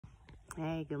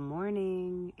Hey, good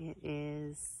morning. It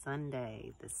is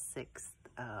Sunday, the 6th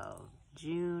of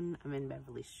June. I'm in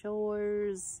Beverly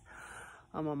Shores.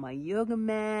 I'm on my yoga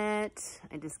mat.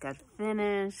 I just got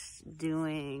finished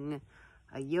doing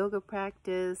a yoga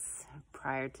practice.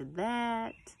 Prior to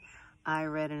that, I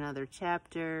read another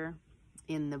chapter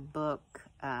in the book.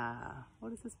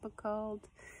 What is this book called?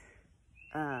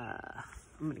 I'm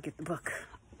gonna get the book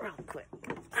real quick.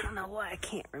 I don't know why I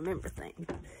can't remember things.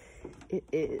 It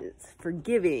is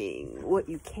Forgiving What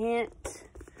You Can't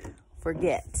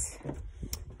Forget.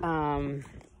 Prior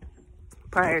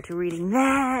to reading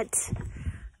that,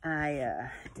 I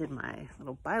did my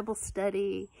little Bible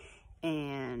study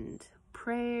and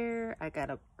prayer. I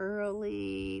got up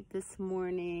early this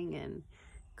morning and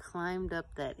climbed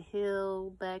up that hill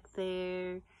back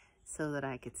there so that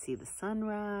I could see the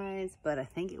sunrise, but I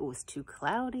think it was too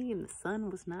cloudy and the sun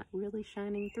was not really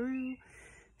shining through.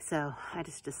 So I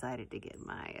just decided to get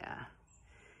my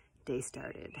day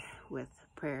started with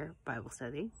prayer, Bible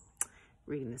study,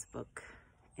 reading this book,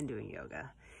 and doing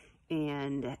yoga.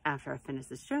 And after I finish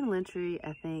this journal entry,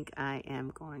 I think I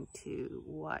am going to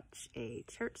watch a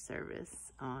church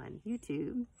service on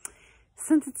YouTube.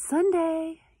 Since it's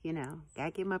Sunday, you know, gotta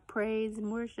get my praise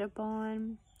and worship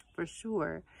on for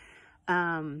sure.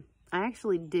 I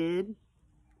actually did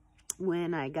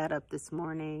when I got up this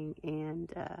morning,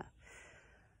 and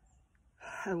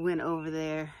I went over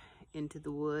there into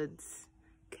the woods,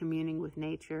 communing with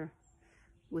nature,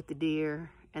 with the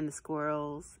deer and the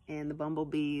squirrels and the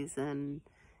bumblebees and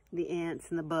the ants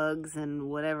and the bugs and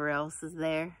whatever else is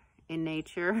there in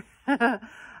nature.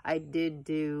 I did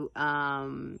do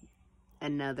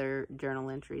another journal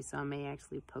entry, so I may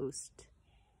actually post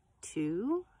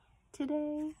 2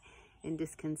 today and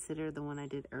just consider the one I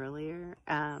did earlier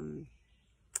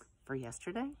for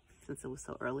yesterday. Since it was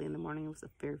so early in the morning, it was the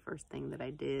very first thing that I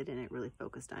did, and it really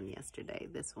focused on yesterday.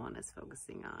 This one is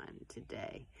focusing on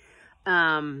today.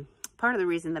 Part of the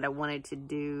reason that I wanted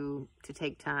to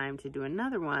take time to do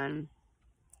another one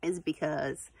is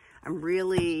because I'm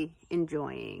really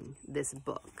enjoying this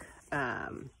book.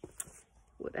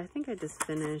 What I think I just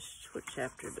finished. What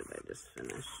chapter did I just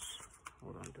finish?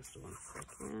 Hold on just 1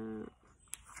 second.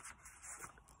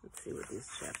 Let's see what these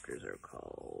chapters are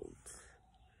called.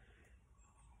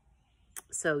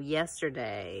 So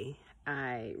yesterday,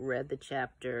 I read the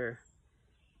chapter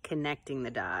Connecting the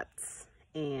Dots,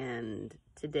 and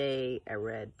today I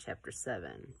read chapter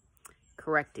 7,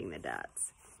 Correcting the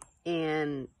Dots.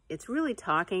 And it's really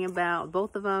talking about,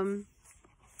 both of them,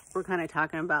 we're kind of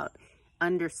talking about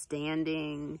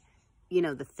understanding, you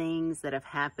know, the things that have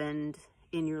happened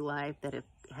in your life that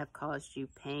have caused you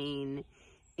pain.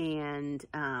 And,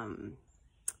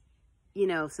 you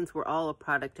know, since we're all a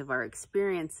product of our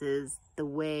experiences, the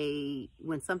way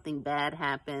when something bad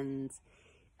happens,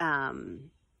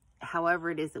 however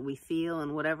it is that we feel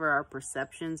and whatever our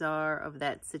perceptions are of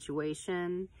that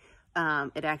situation,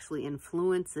 it actually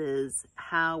influences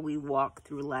how we walk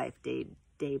through life day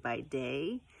by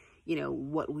day, you know,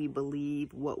 what we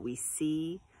believe, what we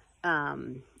see.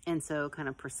 And so kind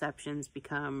of perceptions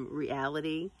become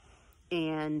reality.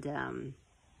 And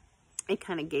it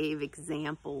kind of gave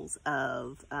examples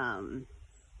of,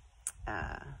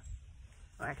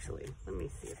 actually, let me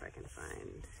see if I can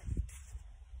find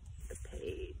the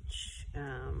page.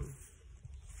 1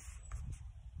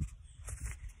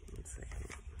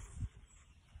 second.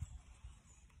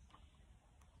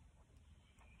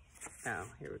 Oh,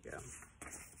 here we go.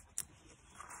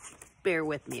 Bear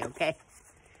with me, okay?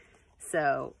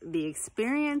 So, the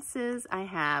experiences I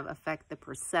have affect the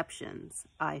perceptions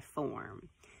I form.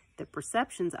 The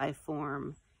perceptions I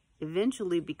form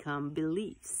eventually become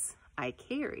beliefs I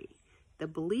carry. The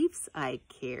beliefs I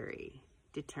carry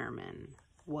determine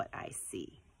what I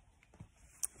see.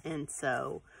 And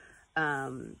so,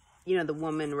 you know, the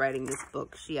woman writing this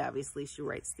book, she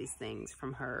writes these things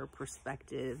from her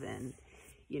perspective. And,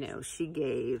 you know, she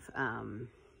gave an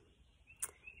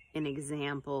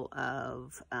example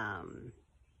of,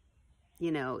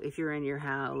 you know, if you're in your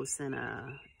house and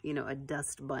a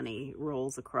dust bunny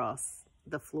rolls across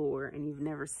the floor and you've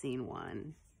never seen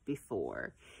one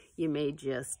before, you may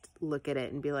just look at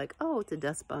it and be like, oh, it's a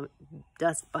dust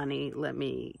bunny. Let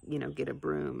me, you know, get a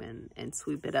broom and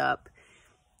sweep it up.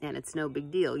 And it's no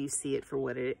big deal. You see it for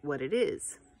what it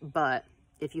is. But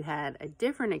if you had a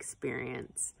different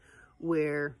experience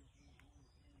where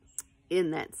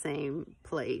in that same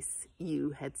place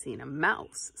you had seen a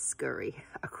mouse scurry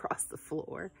across the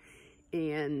floor,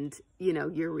 and, you know,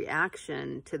 your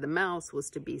reaction to the mouse was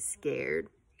to be scared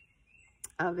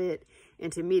of it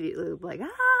and to immediately be like,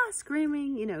 ah,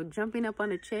 screaming, you know, jumping up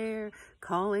on a chair,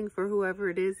 calling for whoever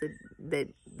it is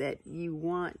that you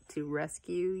want to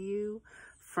rescue you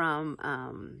from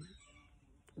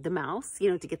the mouse,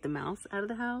 you know, to get the mouse out of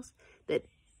the house. That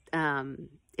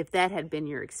if that had been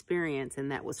your experience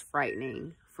and that was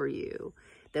frightening for you,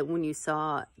 that when you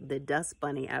saw the dust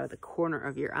bunny out of the corner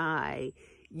of your eye,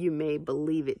 you may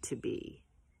believe it to be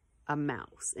a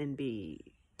mouse and be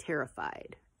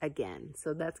terrified again.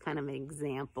 So that's kind of an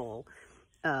example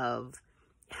of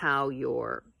how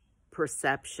your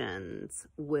perceptions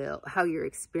how your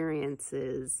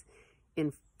experiences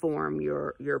inform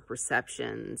your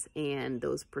perceptions, and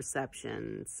those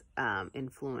perceptions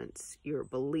influence your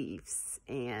beliefs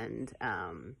and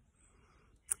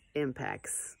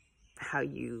impacts how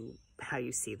you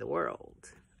see the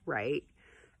world, right?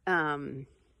 And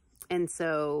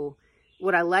so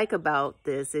what I like about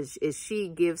this is she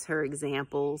gives her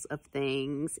examples of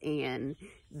things, and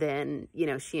then, you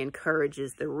know, she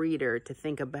encourages the reader to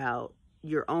think about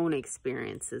your own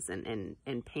experiences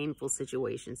and painful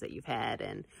situations that you've had,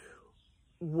 and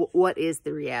what is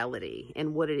the reality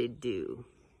and what did it do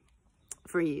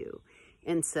for you.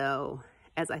 And so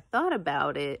as I thought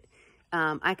about it,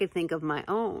 I could think of my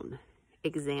own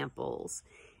examples.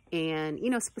 And, you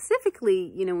know,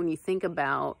 specifically, you know, when you think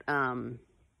about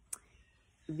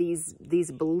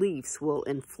these beliefs will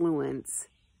influence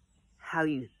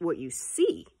what you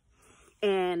see.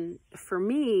 And for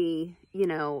me, you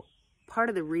know, part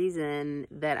of the reason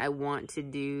that I want to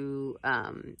do,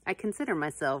 I consider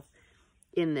myself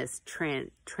in this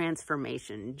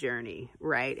transformation journey,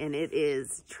 right? And it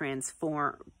is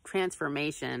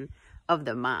transformation of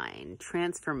the mind,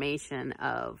 transformation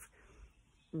of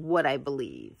what I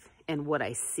believe and what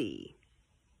I see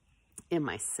in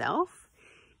myself,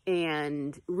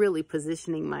 and really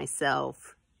positioning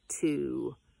myself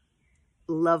to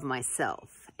love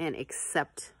myself and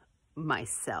accept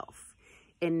myself,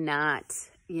 and not,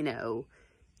 you know,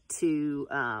 to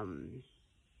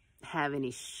have any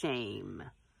shame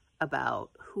about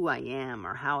who I am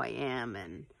or how I am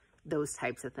and those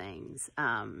types of things.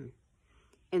 And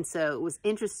so it was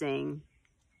interesting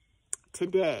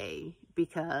today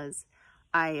because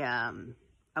I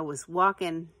was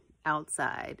walking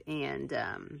outside, and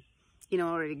you know,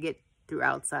 in order to get through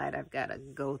outside, I've got to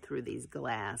go through these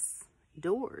glass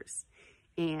doors,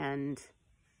 and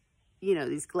you know,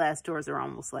 these glass doors are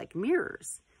almost like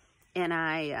mirrors. And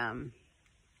I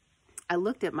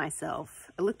looked at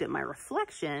myself, I looked at my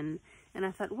reflection, and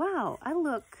I thought, wow, I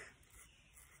look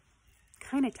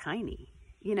kind of tiny,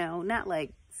 you know, not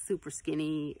like super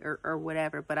skinny or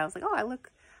whatever, but I was like, oh, I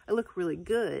look really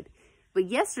good. But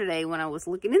yesterday when I was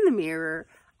looking in the mirror,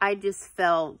 I just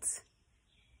felt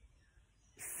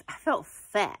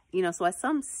fat, you know, so I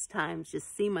sometimes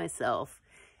just see myself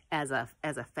as a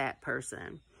fat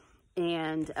person.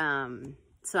 And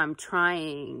so I'm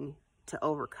trying to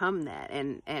overcome that.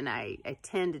 And I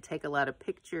tend to take a lot of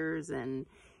pictures and,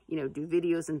 you know, do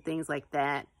videos and things like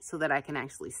that so that I can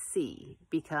actually see,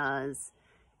 because,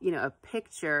 you know, a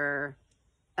picture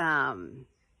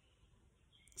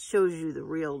shows you the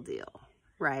real deal,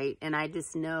 right? And I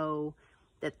just know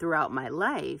that throughout my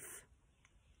life,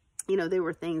 you know, there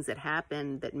were things that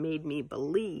happened that made me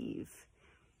believe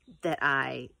that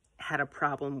I had a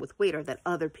problem with weight, or that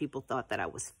other people thought that I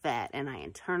was fat, and I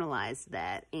internalized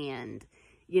that, and,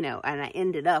 you know, and I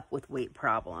ended up with weight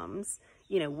problems,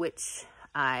 you know, which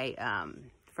I,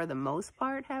 for the most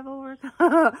part, have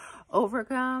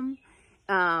overcome.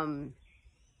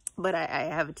 But I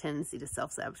have a tendency to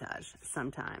self-sabotage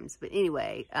sometimes. But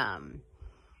anyway,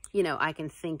 you know, I can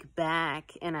think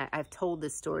back, and I've told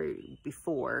this story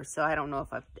before, so I don't know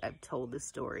if I've told this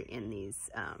story in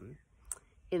these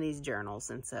journals.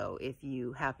 And so if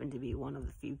you happen to be one of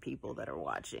the few people that are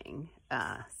watching,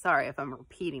 sorry if I'm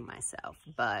repeating myself,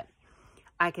 but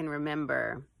I can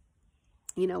remember,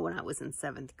 you know, when I was in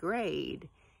 7th grade,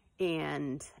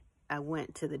 and I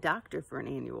went to the doctor for an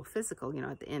annual physical, you know,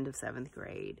 at the end of 7th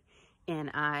grade,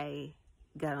 and I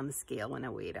got on the scale and I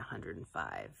weighed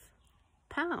 105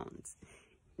 pounds.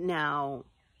 Now,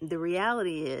 the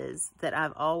reality is that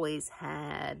I've always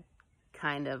had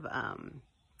kind of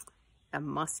a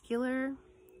muscular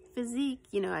physique.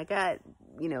 You know, I got,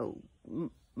 you know,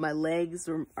 my legs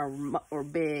are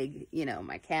big, you know,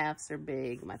 my calves are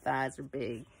big, my thighs are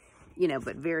big, you know,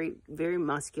 but very, very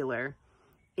muscular.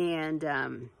 And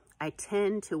I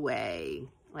tend to weigh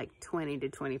like 20 to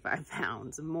 25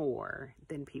 pounds more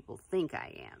than people think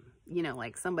I am. You know,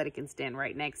 like somebody can stand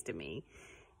right next to me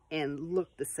and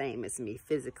look the same as me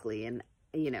physically, and,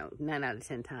 you know, 9 out of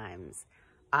 10 times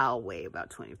I'll weigh about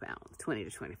 20 to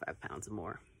 25 pounds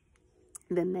more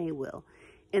than they will.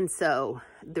 And so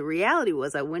the reality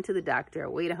was I went to the doctor. I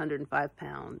weighed 105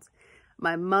 pounds.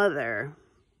 My mother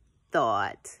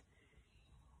thought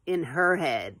in her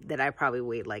head that I probably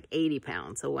weighed like 80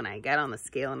 pounds. So when I got on the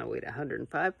scale and I weighed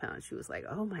 105 pounds, she was like,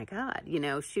 oh my God, you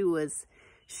know, she was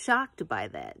shocked by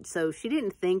that. So she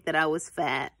didn't think that I was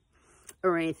fat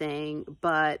or anything,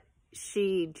 but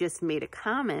she just made a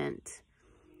comment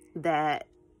that,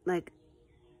 like,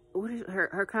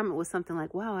 her comment was something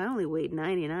like, wow, I only weighed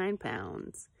 99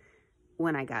 pounds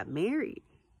when I got married.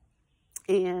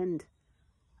 And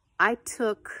I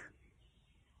took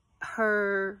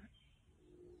her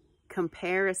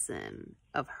comparison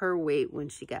of her weight when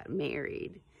she got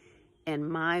married and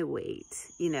my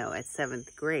weight, you know, at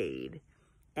 7th grade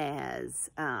as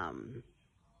an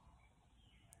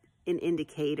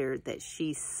indicator that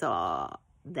she saw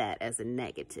that as a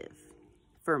negative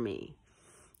for me.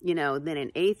 You know, then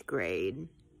in 8th grade,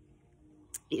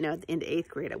 you know, at the end of 8th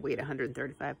grade, I weighed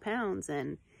 135 pounds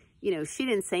and, you know, she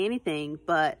didn't say anything,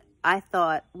 but I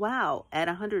thought, wow, at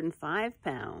 105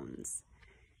 pounds,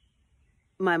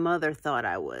 my mother thought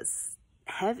I was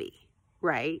heavy,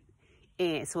 right?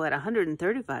 And so at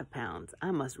 135 pounds,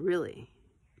 I must really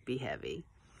be heavy.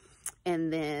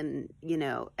 And then, you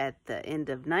know, at the end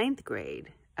of 9th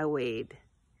grade, I weighed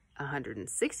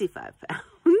 165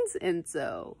 pounds. And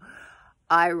so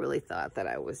I really thought that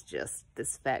I was just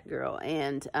this fat girl.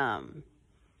 And,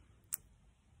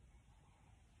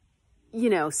 you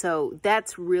know, so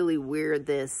that's really where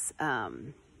this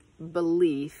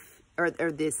belief or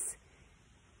this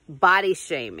body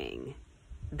shaming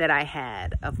that I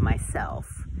had of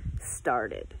myself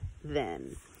started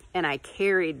then. And I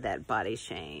carried that body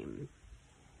shame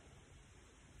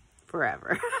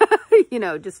forever, you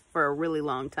know, just for a really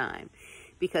long time.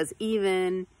 Because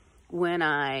even when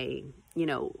I, you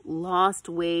know, lost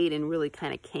weight and really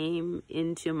kind of came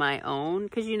into my own,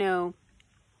 because, you know,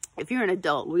 if you're an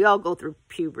adult, we all go through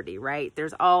puberty, right?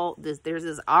 There's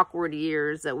this awkward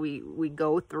years that we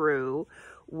go through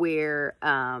where,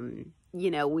 you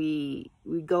know, we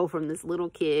go from this little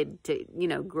kid to, you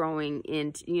know, growing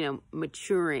into, you know,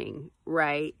 maturing,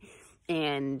 right?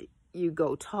 And you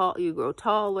grow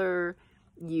taller,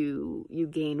 you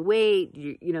gain weight,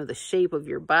 you know, the shape of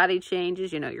your body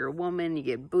changes, you know, you're a woman, you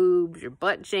get boobs, your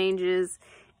butt changes,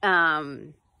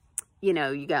 you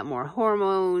know, you got more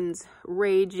hormones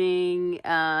raging,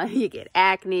 you get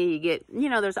acne, you get, you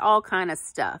know, there's all kind of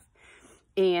stuff.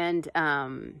 And,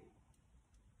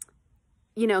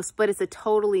 you know, but it's a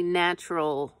totally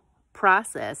natural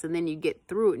process. And then you get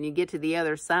through it and you get to the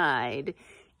other side.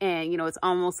 And, you know, it's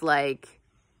almost like,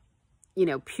 you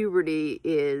know, puberty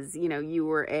is, you know, you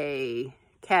were a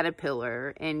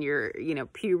caterpillar and you're, you know,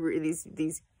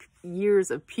 these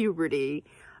years of puberty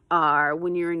are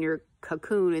when you're in your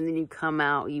cocoon and then you come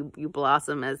out, you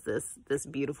blossom as this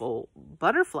beautiful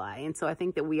butterfly. And so I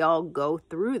think that we all go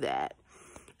through that.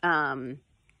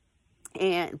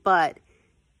 But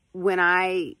when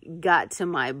I got to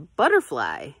my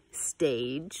butterfly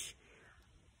stage,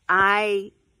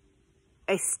 I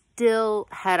still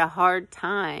had a hard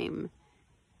time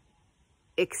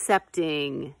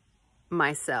accepting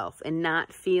myself and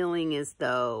not feeling as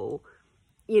though,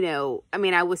 you know, I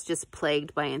mean, I was just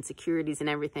plagued by insecurities and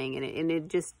everything. And it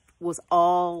just was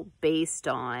all based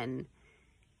on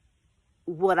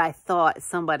what I thought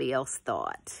somebody else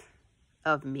thought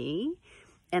of me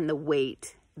and the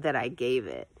weight that I gave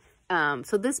it.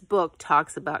 So this book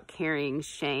talks about carrying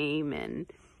shame and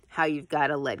how you've got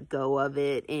to let go of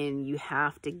it. And you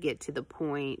have to get to the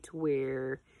point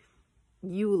where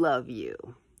you love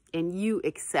you and you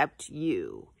accept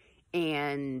you.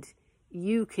 And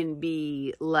you can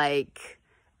be like,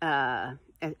 I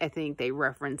think they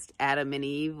referenced Adam and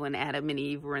Eve when Adam and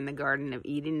Eve were in the Garden of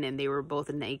Eden and they were both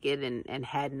naked and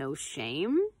had no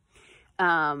shame.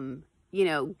 You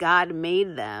know, God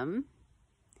made them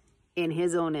in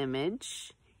his own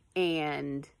image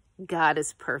and God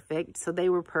is perfect. So they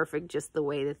were perfect just the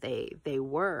way that they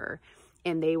were.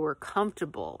 And they were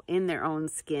comfortable in their own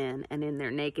skin and in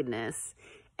their nakedness.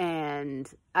 And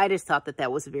I just thought that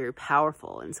that was very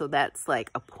powerful. And so that's like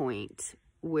a point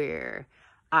where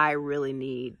I really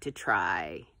need to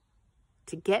try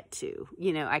to get to.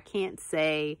 You know, I can't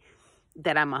say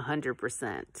that I'm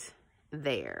 100%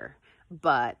 there,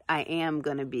 but I am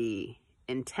going to be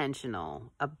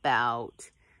intentional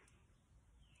about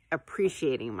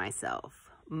appreciating myself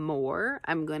more.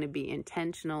 I'm going to be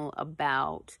intentional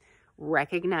about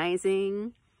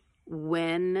recognizing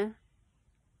when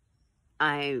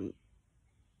I'm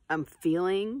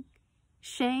feeling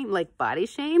shame, like body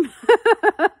shame,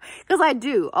 because I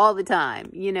do all the time.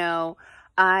 You know,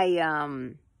 I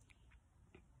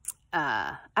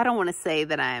I don't want to say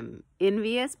that I'm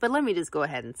envious, but let me just go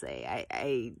ahead and say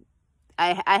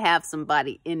I have some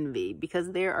body envy,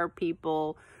 because there are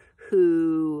people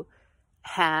who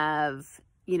have,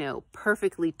 you know,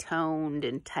 perfectly toned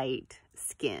and tight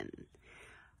skin.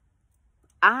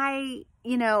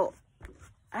 You know,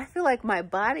 I feel like my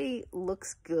body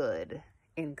looks good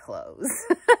in clothes.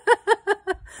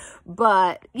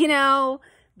 But, you know,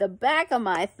 the back of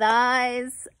my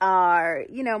thighs are,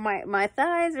 you know, my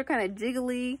thighs are kind of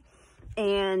jiggly.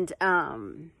 And,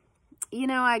 you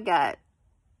know, I got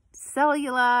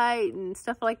cellulite and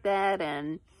stuff like that.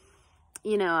 And,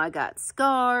 you know, I got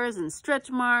scars and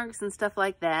stretch marks and stuff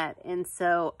like that. And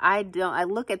so I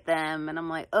look at them and I'm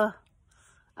like, ugh,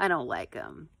 I don't like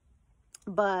them.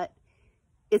 But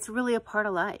it's really a part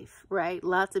of life, right?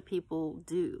 Lots of people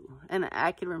do. And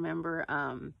I can remember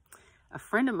a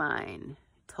friend of mine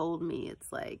told me,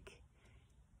 it's like,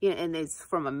 you know, and it's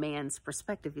from a man's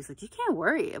perspective. He's like, you can't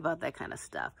worry about that kind of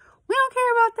stuff. We don't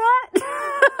care about that.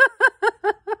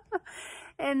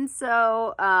 And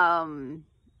so,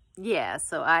 yeah,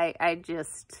 so I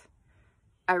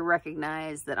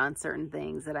recognize that on certain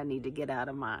things that I need to get out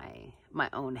of my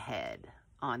own head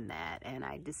on that. And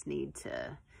I just need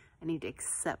to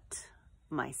accept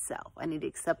myself. I need to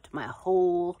accept my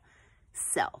whole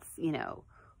self, you know,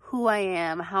 who I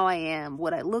am, how I am,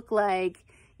 what I look like,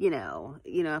 you know,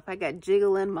 if I got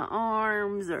jiggle in my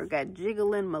arms or got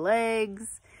jiggle in my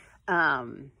legs, I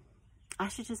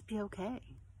should just be okay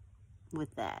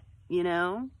with that, you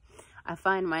know? I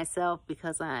find myself,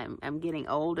 because I'm getting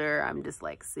older, I'm just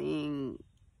like seeing,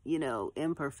 you know,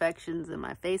 imperfections in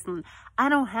my face. And I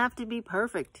don't have to be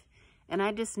perfect. And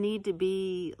I just need to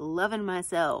be loving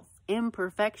myself,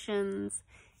 imperfections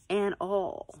and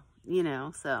all, you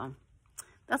know. So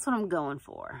that's what I'm going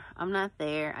for. I'm not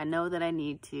there. I know that I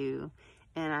need to.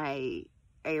 And I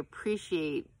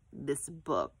appreciate this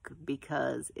book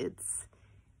because it's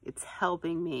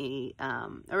helping me,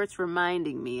 or it's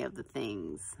reminding me of the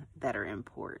things that are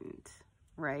important,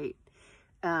 right?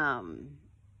 You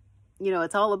know,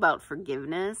 it's all about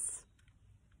forgiveness.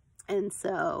 And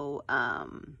so,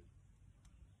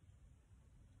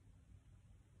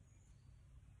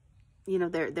 you know,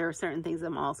 there are certain things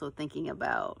I'm also thinking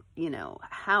about, you know,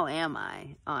 how am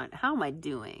I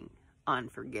doing on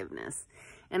forgiveness?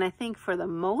 And I think for the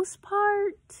most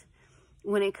part,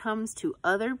 when it comes to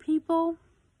other people,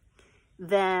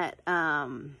 that I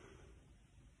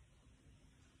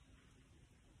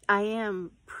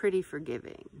am pretty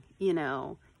forgiving. You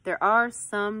know, there are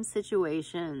some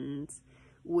situations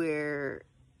where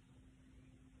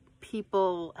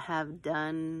people have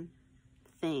done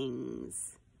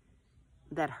things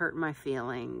that hurt my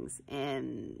feelings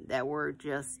and that were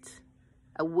just,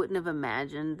 I wouldn't have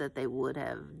imagined that they would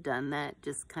have done that.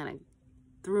 Just kind of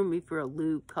threw me for a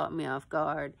loop, caught me off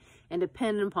guard, and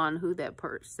depending upon who that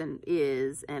person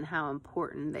is and how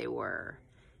important they were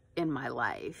in my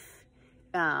life,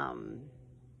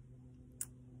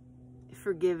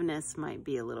 forgiveness might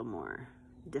be a little more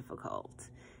difficult.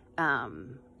 I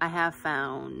have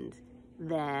found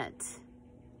that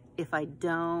if I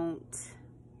don't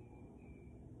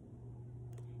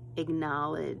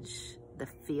acknowledge the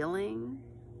feeling,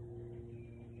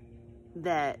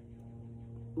 that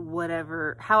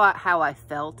how I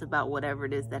felt about whatever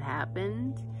it is that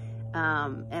happened,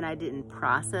 and I didn't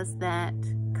process that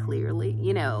clearly,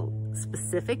 you know,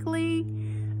 specifically,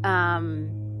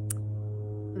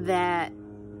 that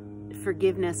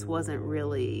forgiveness wasn't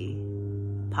really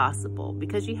possible,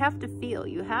 because you have to feel,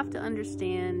 you have to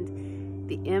understand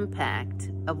the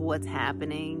impact of what's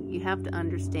happening. You have to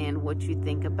understand what you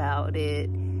think about it,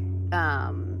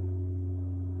 and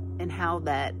how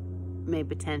that may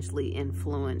potentially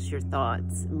influence your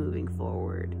thoughts moving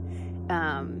forward,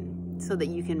 so that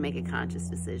you can make a conscious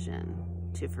decision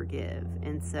to forgive.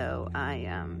 And so I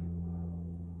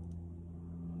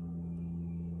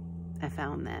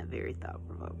found that very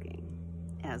thought-provoking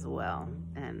as well,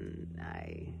 and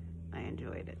I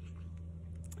enjoyed it.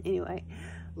 Anyway,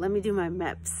 let me do my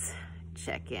MEPS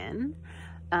check-in.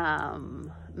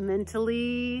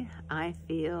 Mentally, I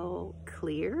feel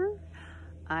clear.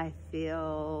 I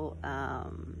feel,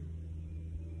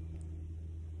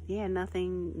 yeah,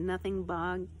 nothing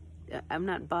bogged, I'm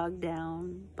not bogged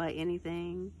down by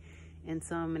anything. And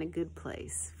so I'm in a good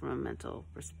place from a mental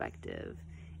perspective.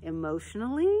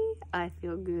 Emotionally, I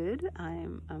feel good.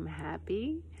 I'm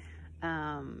happy.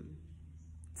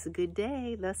 It's a good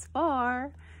day thus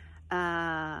far.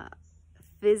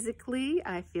 Physically,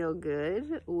 I feel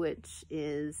good, which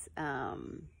is,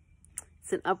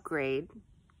 it's an upgrade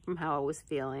from how I was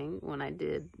feeling when I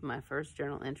did my first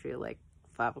journal entry at like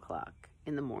 5 o'clock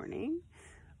in the morning,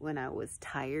 when I was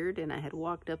tired and I had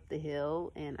walked up the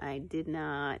hill and I did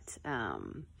not,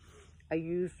 I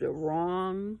used the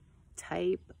wrong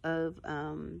type of,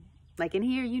 like in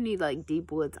here you need like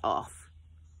deep woods off,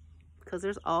 because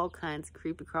there's all kinds of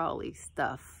creepy crawly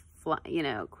stuff,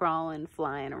 crawling,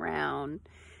 flying around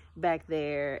back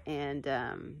there. And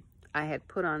I had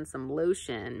put on some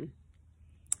lotion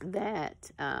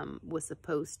that was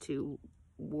supposed to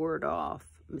ward off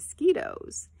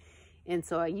mosquitoes. And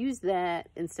so I used that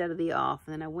instead of the off.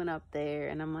 And then I went up there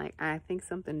and I'm like, I think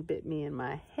something bit me in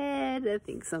my head. I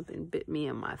think something bit me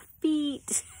in my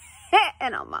feet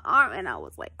and on my arm. And I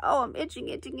was like, oh, I'm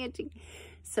itching.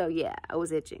 So yeah, I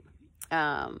was itching.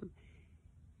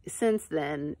 Since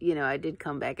then, I did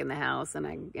come back in the house and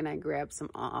I grabbed some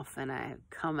off and I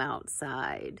come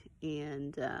outside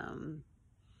and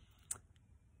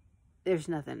there's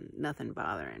nothing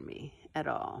bothering me at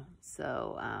all.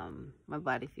 So my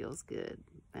body feels good,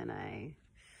 and I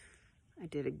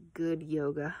did a good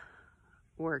yoga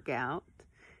workout,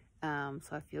 so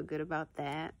I feel good about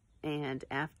that. And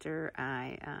after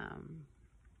I'm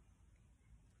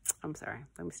sorry,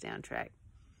 let me stay on track.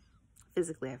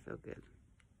 Physically, I feel good.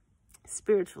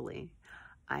 Spiritually,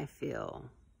 I feel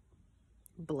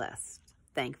blessed,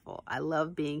 thankful. I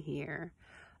love being here.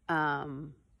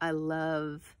 I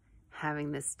love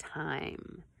having this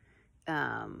time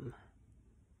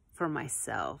for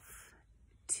myself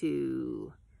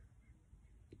to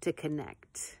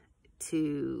connect,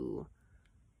 to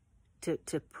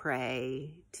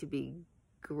pray, to be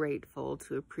grateful,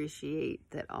 to appreciate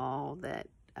that all that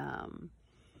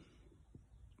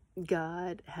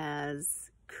God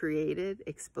has created,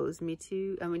 exposed me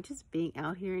to. I mean, just being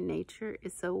out here in nature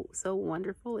is so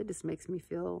wonderful. It just makes me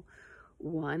feel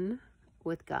one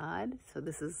with God. So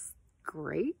this is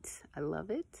great. I love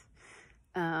it.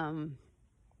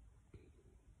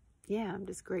 Yeah, I'm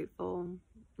just grateful.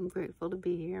 I'm grateful to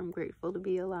be here. I'm grateful to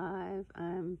be alive.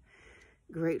 I'm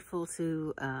grateful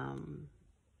to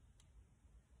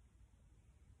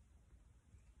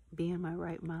be in my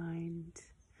right mind.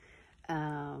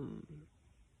 I'm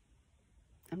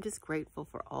just grateful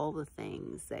for all the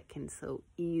things that can so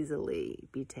easily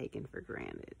be taken for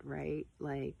granted, right?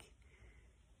 Like,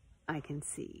 I can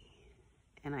see,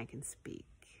 and I can speak,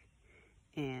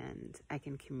 and I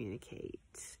can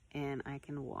communicate, and I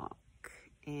can walk,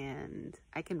 and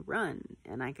I can run,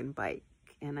 and I can bike,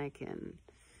 and I can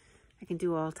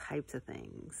do all types of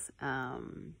things.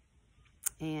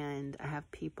 And I have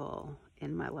people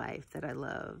in my life that I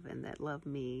love and that love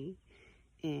me.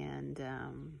 And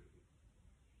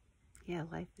yeah,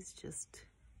 life is just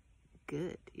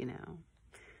good,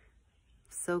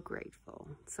 So grateful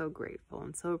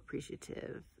and so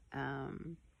appreciative.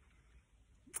 I'm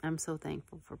so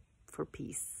thankful for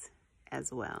peace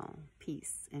as well.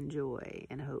 Peace and joy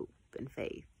and hope and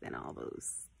faith and all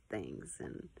those things.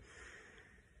 And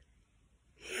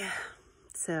yeah,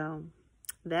 so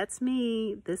that's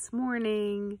me this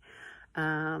morning.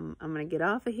 I'm going to get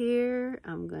off of here.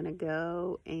 I'm going to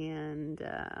go and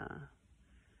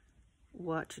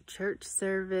watch a church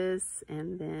service,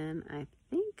 and then I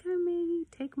think I may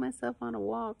take myself on a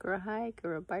walk or a hike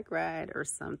or a bike ride or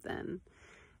something.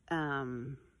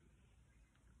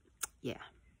 Yeah,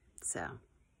 so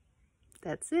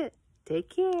that's it. Take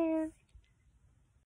care.